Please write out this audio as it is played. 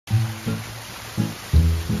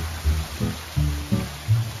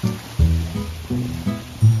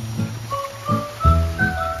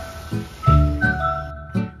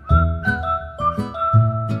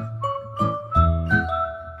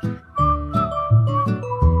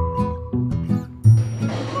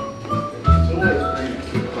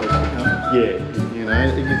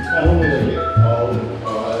think it's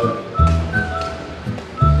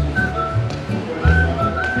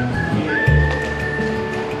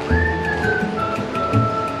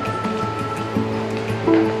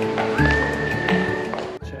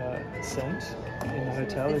scent in the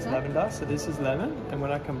hotel is lavender, so this is lemon, and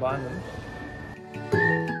when I combine them,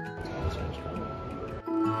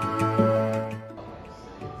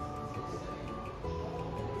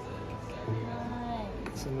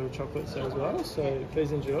 some little chocolates there as well, so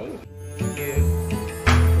please enjoy. Thank you.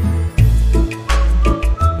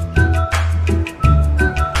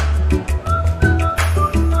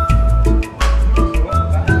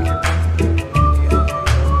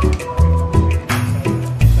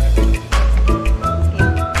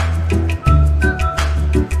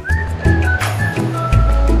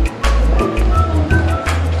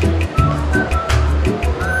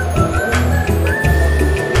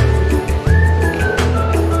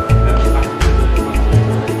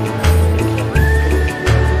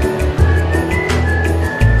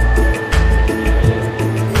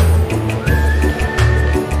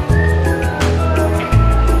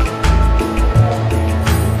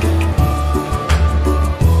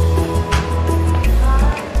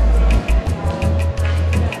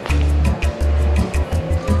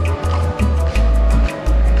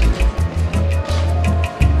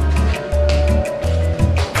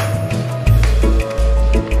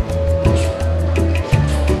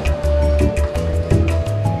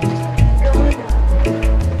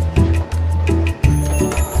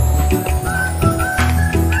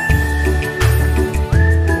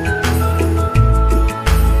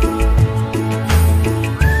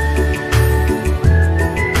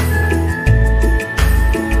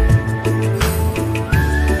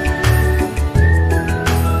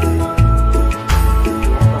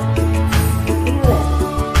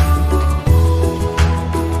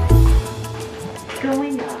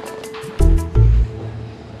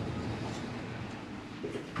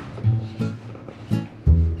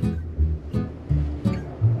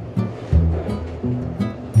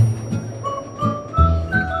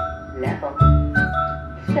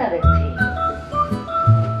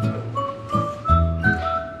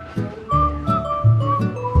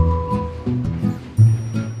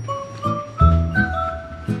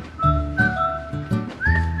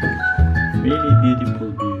 Really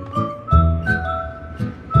beautiful view.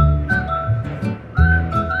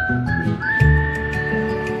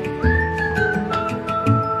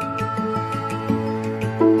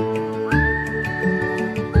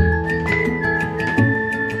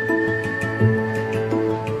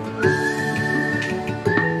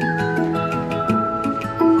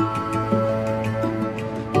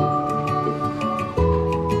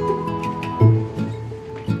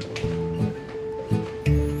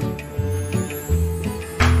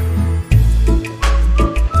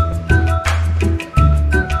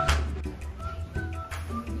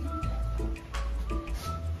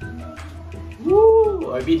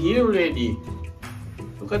 Woo! I've been here already.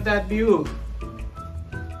 Look at that view.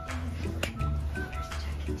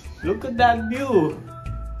 Look at that view.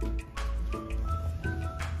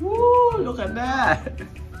 Woo! Look at that.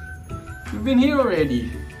 We've been here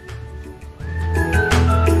already.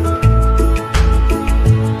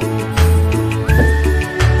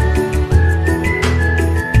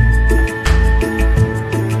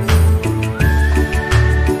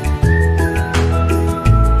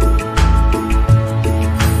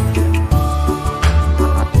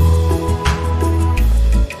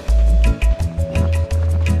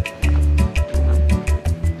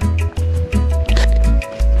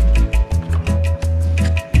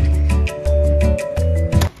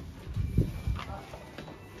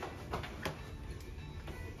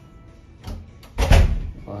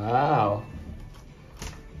 Wow.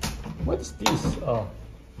 What's this? Oh.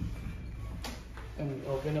 And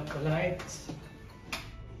open up the lights.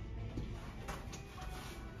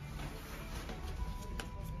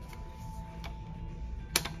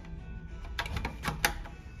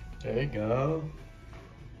 There you go.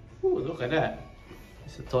 Ooh, look at that.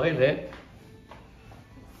 It's a toilet.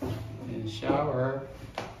 And a shower.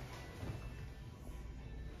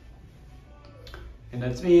 And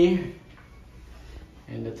that's me.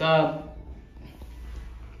 In the tub.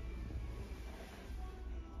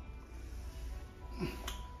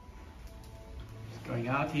 Just going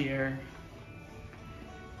out here.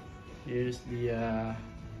 Here's the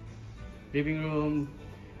living room,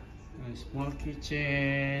 a small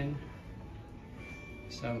kitchen,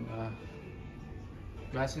 some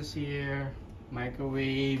glasses here,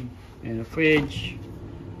 microwave, and a fridge.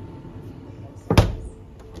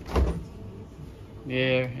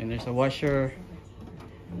 There, and there's a washer.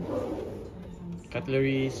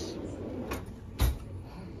 cutleries.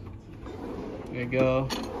 There you go.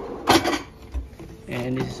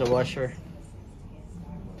 And this is a washer.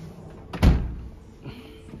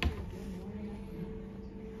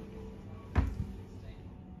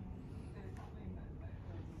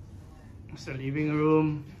 It's the living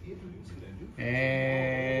room.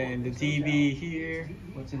 And the TV here.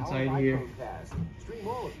 What's inside here?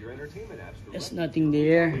 There's nothing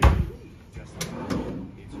there.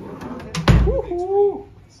 Woohoo!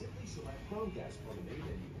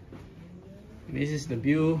 This is the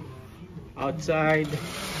view outside.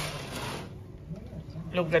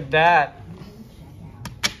 Look at that.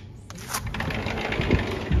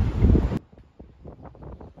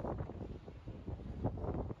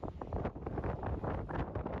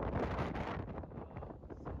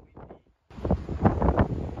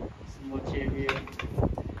 Small chair here.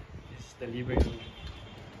 This is the living room.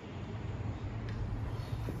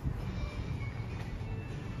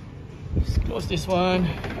 Let's close this one.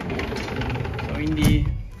 So windy.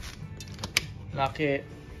 Lock it.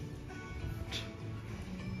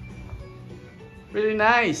 Really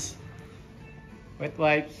nice. Wet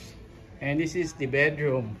wipes. And this is the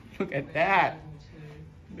bedroom. Look at that.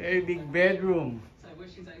 Very big bedroom. So where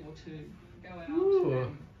she's able to go out Ooh.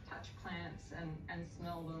 and touch plants and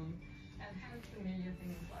smell them and have familiar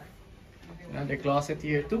things like Another closet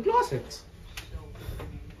here. 2 closets.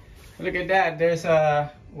 Look at that. There's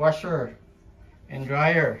a washer and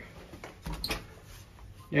dryer.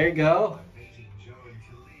 There you go.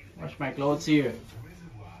 Wash my clothes here.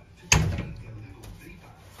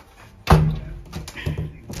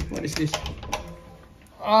 What is this?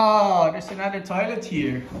 Oh, there's another toilet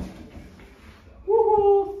here.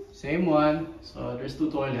 Woohoo! Same one. So there's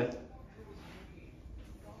 2 toilets.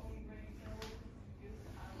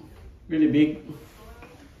 Really big.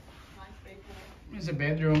 There's a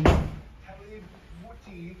bedroom.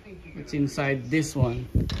 What's inside this one?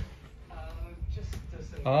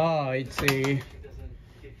 Oh, it's a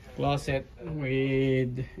closet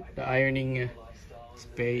with the ironing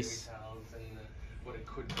space.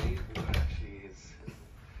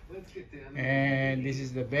 And this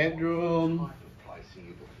is the bedroom.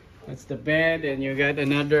 That's the bed, and you got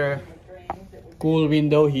another cool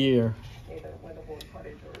window here.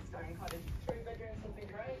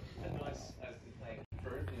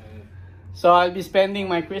 So I'll be spending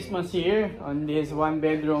my Christmas here on this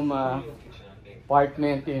 1-bedroom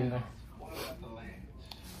apartment in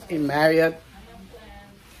Marriott.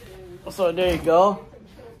 So there you go.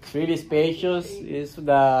 It's really spacious. It's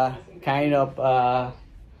the kind of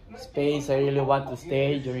space I really want to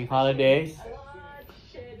stay during holidays.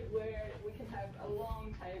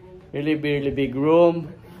 Really big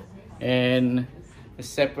room and a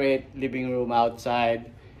separate living room outside.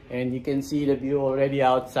 And you can see the view already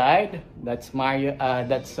outside. That's Marriott.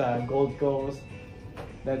 That's Gold Coast.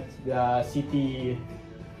 That's the city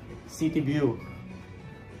view.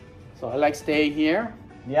 So I like staying here.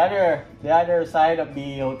 The other side of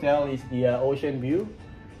the hotel is the ocean view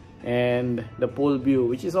and the pool view,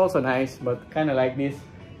 which is also nice, but kind of like this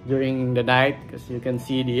during the night because you can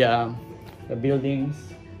see the buildings,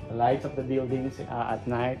 the lights of the buildings at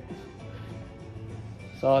night.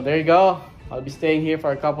 So there you go. I'll be staying here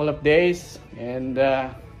for a couple of days and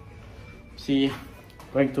going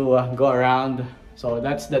to go around. So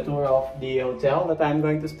that's the tour of the hotel that I'm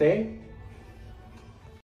going to stay.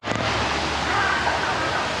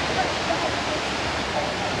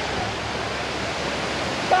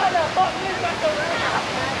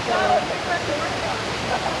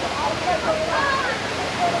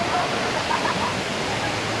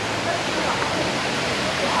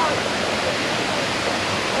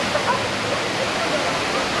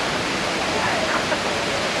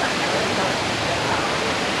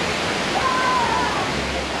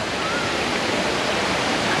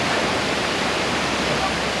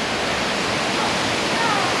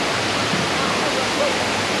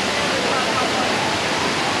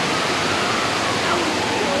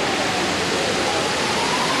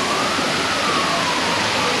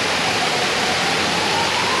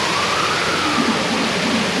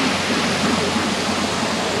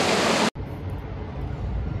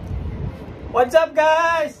 What's up,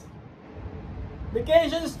 guys?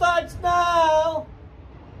 Vacation starts now.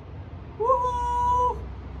 Woohoo!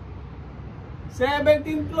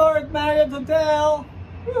 17th floor at Marriott Hotel.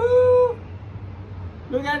 Woohoo!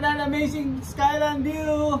 Look at that amazing skyline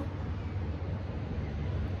view.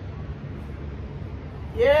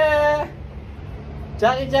 Yeah!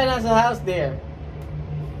 Jackie Chan has a house there.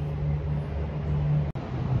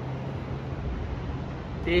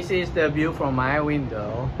 This is the view from my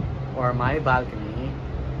window or my balcony.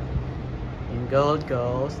 in Gold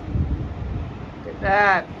Coast. Look at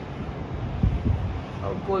that!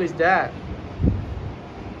 How cool is that?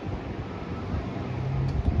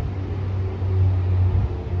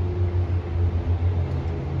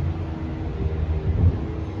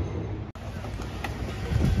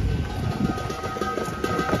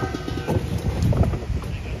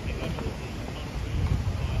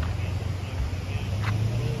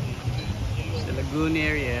 Lagoon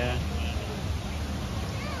area.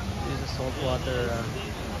 This is a saltwater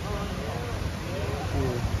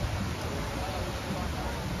pool.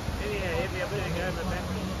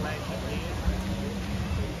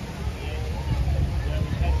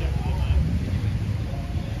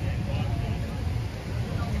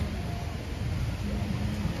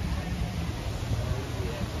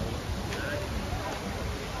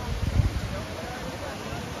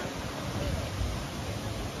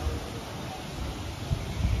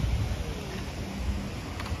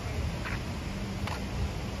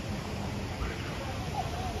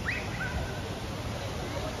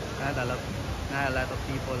 Not a lot of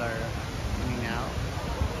people are coming out.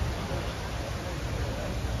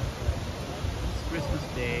 It's Christmas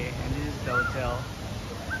Day, and this is the hotel,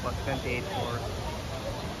 about 28 floors.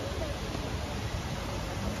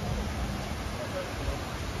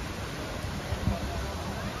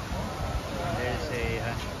 There's a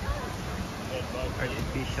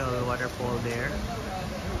artificial waterfall there.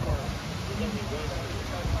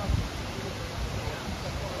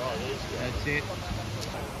 That's it.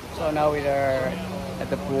 So now we are at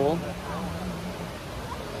the pool.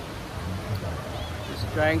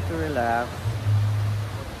 Just trying to relax.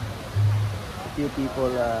 A few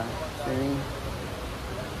people swimming in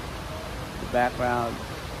the background.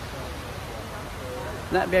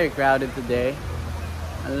 Not very crowded today,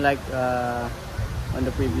 unlike on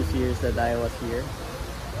the previous years that I was here.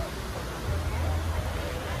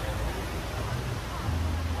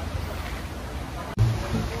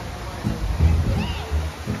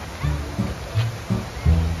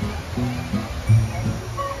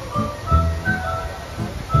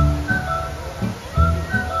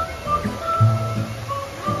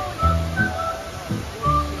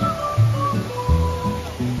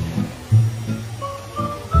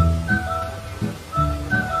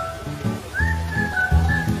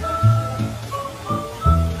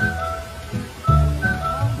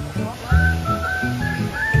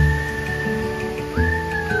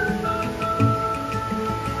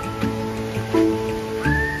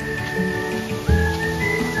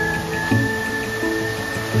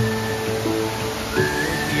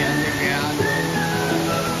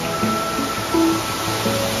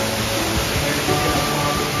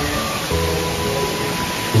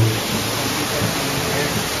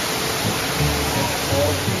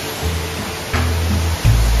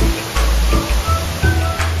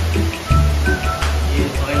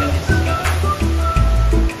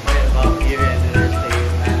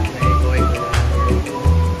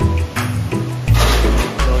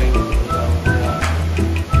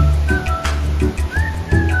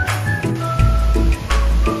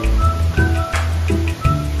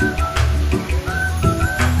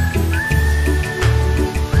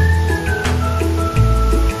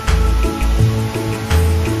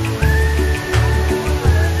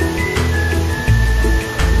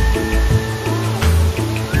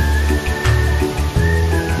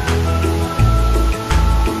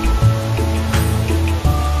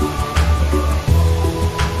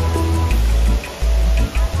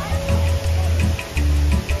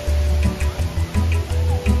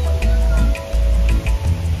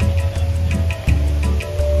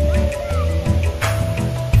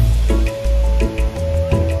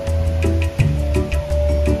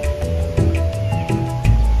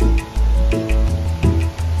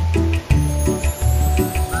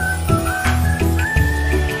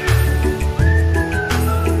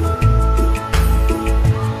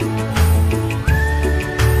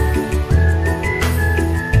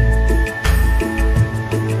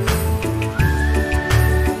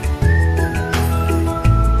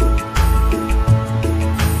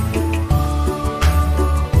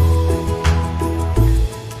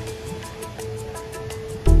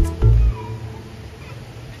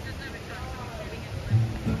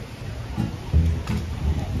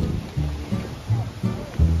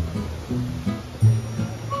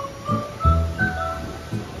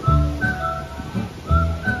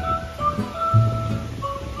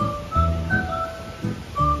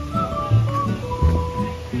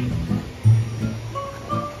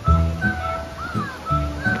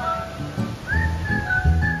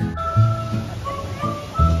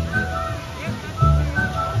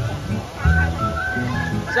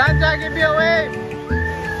 Santa, give me a wave.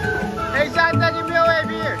 Hey, Santa, give me a wave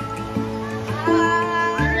here.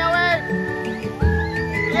 Give me a wave.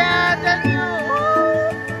 Yeah, thank you.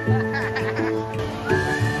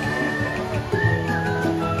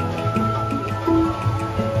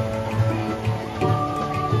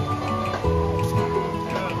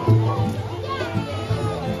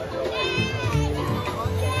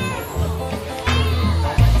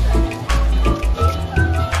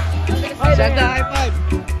 Santa, high five.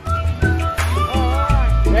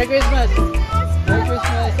 Merry Christmas. Merry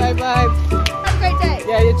Christmas. High five. Have a great day.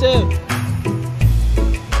 Yeah, you too.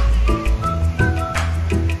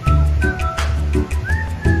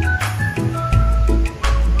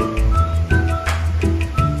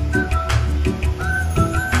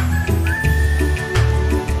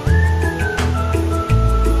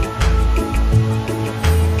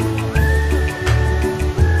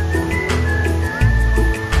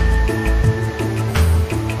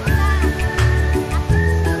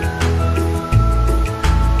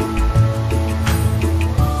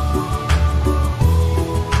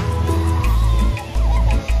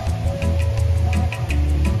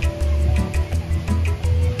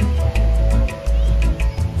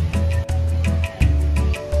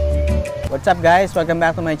 What's up guys? Welcome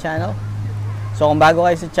back to my channel. So kung bago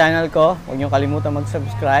kayo sa channel ko, huwag niyo kalimutan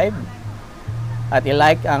mag-subscribe at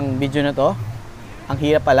i-like ang video na to. Ang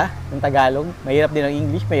hirap pala ng Tagalog. Mahirap din ang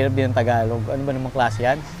English, mahirap din ang Tagalog. Ano ba namang klase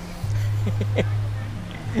yan?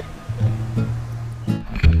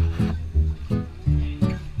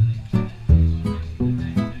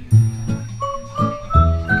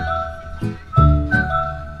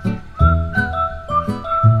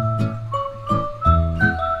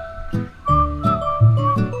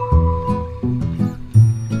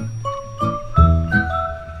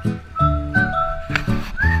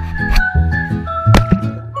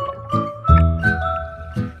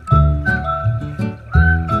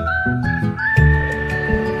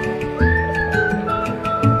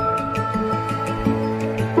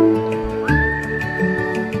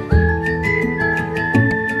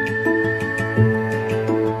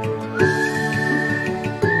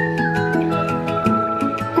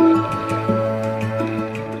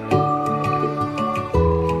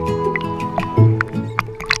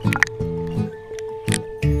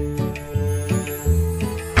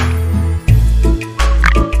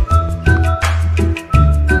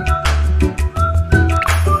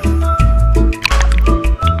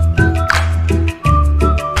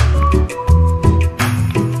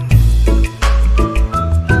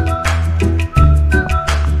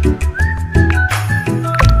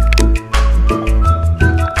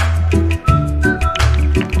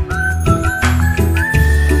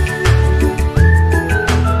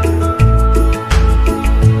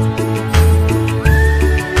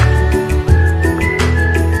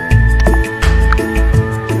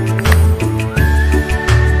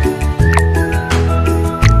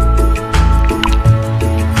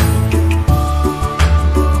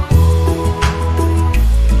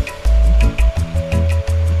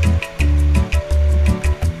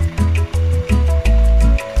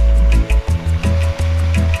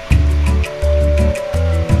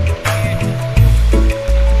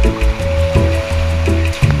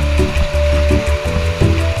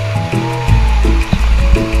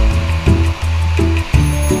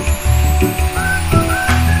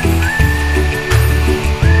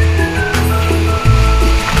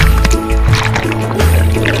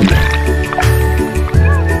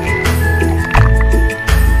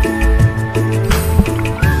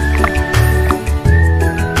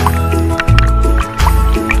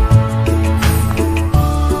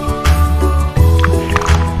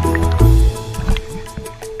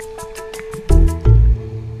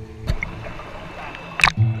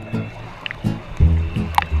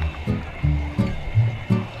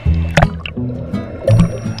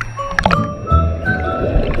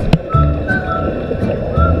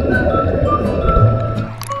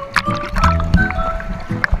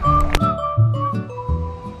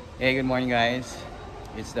 Hey, good morning guys.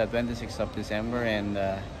 It's the 26th of December and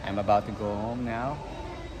I'm about to go home now.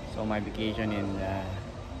 So my vacation in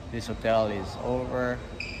this hotel is over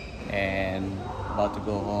and about to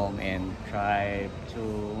go home and drive to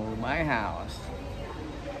my house.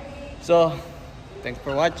 So thanks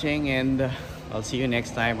for watching and I'll see you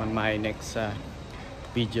next time on my next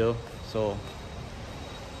video. So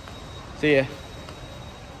see ya.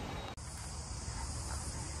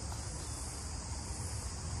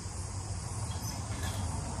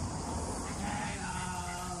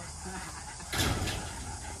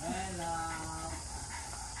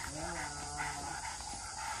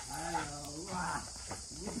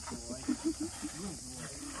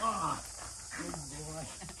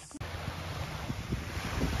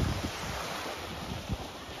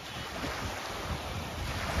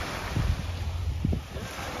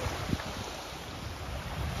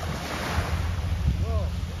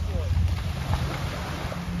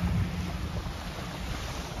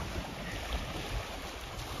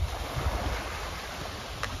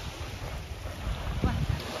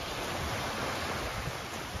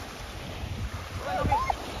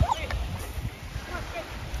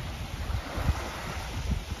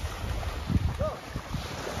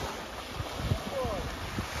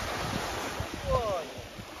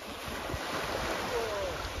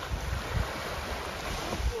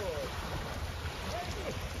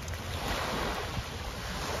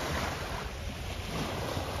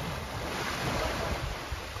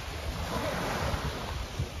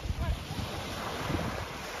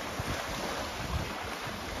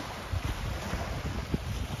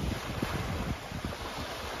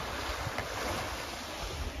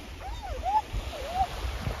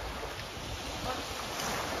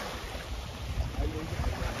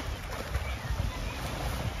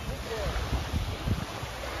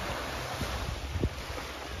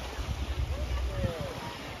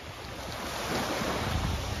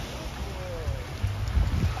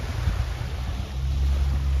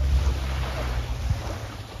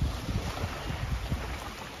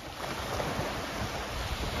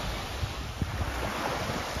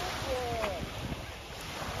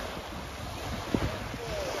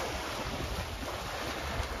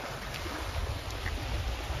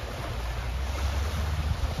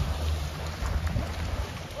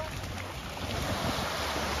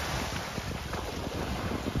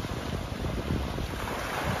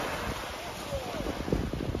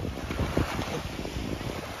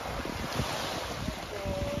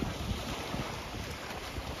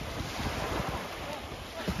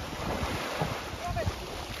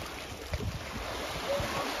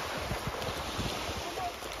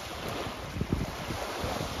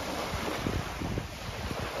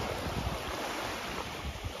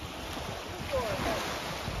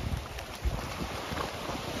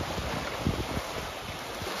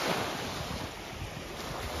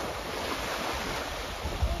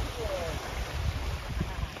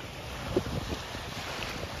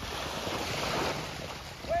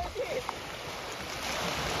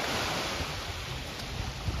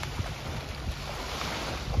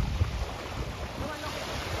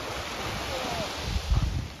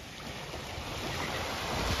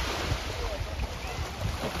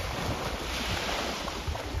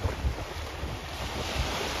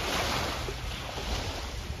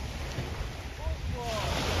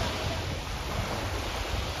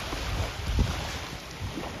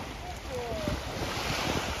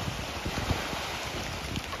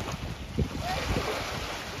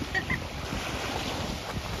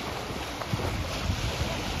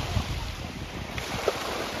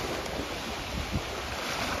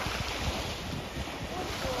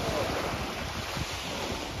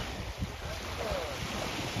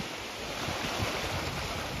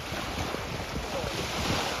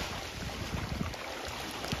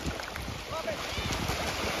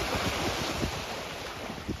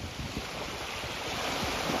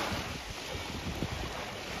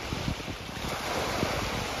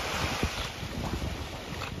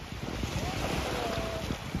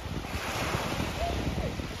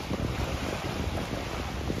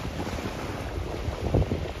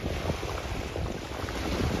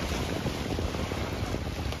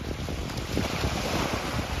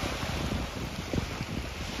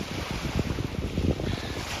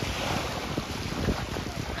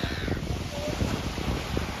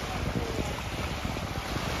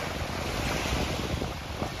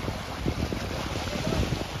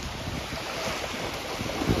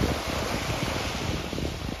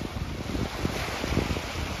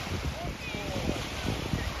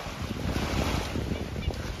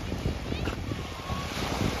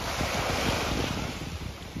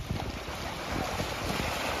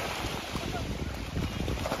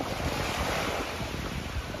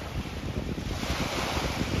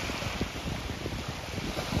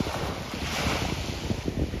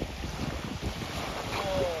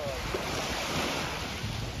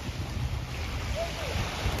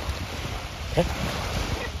 Okay.